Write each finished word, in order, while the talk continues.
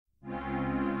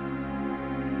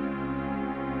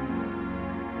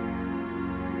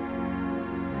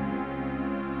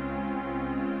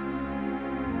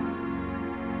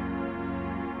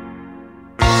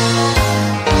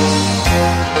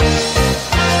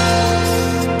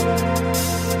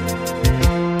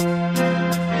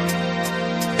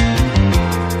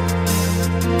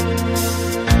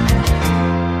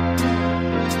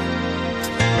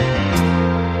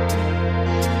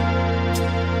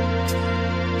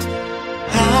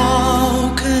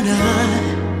can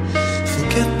I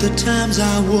forget the times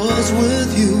I was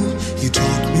with you? You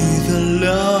taught me the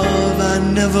love I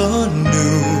never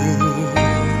knew.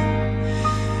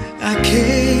 I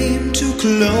came too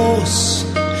close,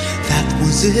 that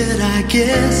was it, I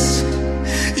guess.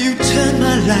 You turned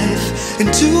my life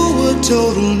into a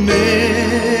total mess.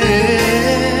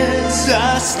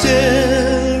 I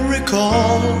still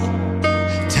recall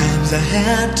times I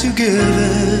had to give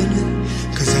in,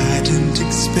 'cause I didn't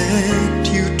expect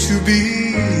you to be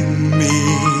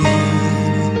mean.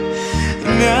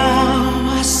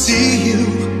 Now I see you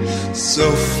so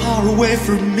far away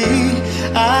from me.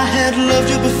 I had loved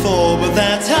you before, but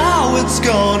that's how it's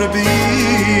gonna be.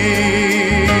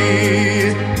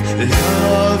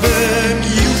 Loving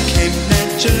you came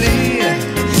naturally,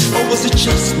 or was it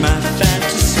just my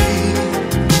fantasy?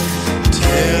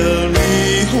 Tell me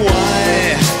why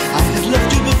I had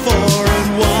loved you before, and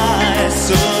why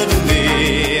suddenly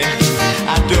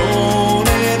I don't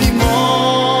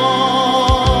anymore.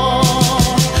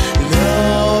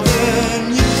 Loving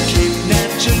you came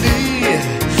naturally,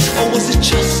 or was it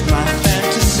just my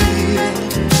fantasy?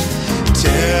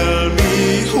 Tell me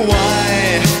why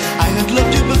I had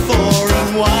loved you before,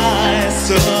 and why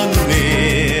suddenly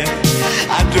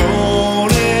I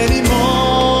don't anymore.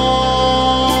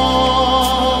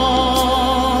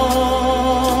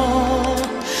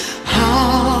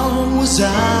 How was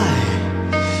I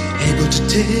able to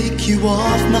take you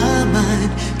off my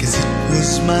mind? 'Cause it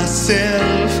was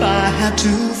myself I had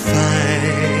to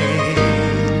find.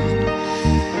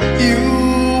 You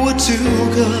were too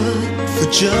good for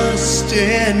just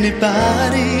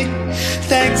anybody.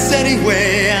 Thanks anyway,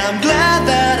 I'm glad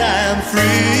that I'm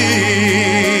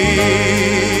free.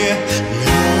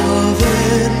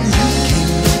 Loving you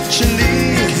came naturally,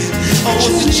 or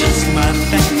was it just my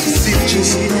fantasy?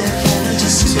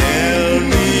 Tell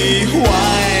me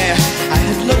why I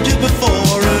had loved you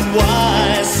before, and why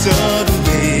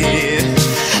suddenly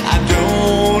I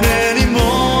don't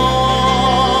anymore.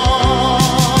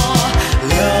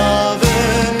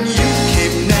 Loving you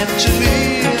came naturally,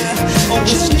 or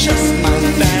was it just my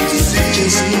fantasy?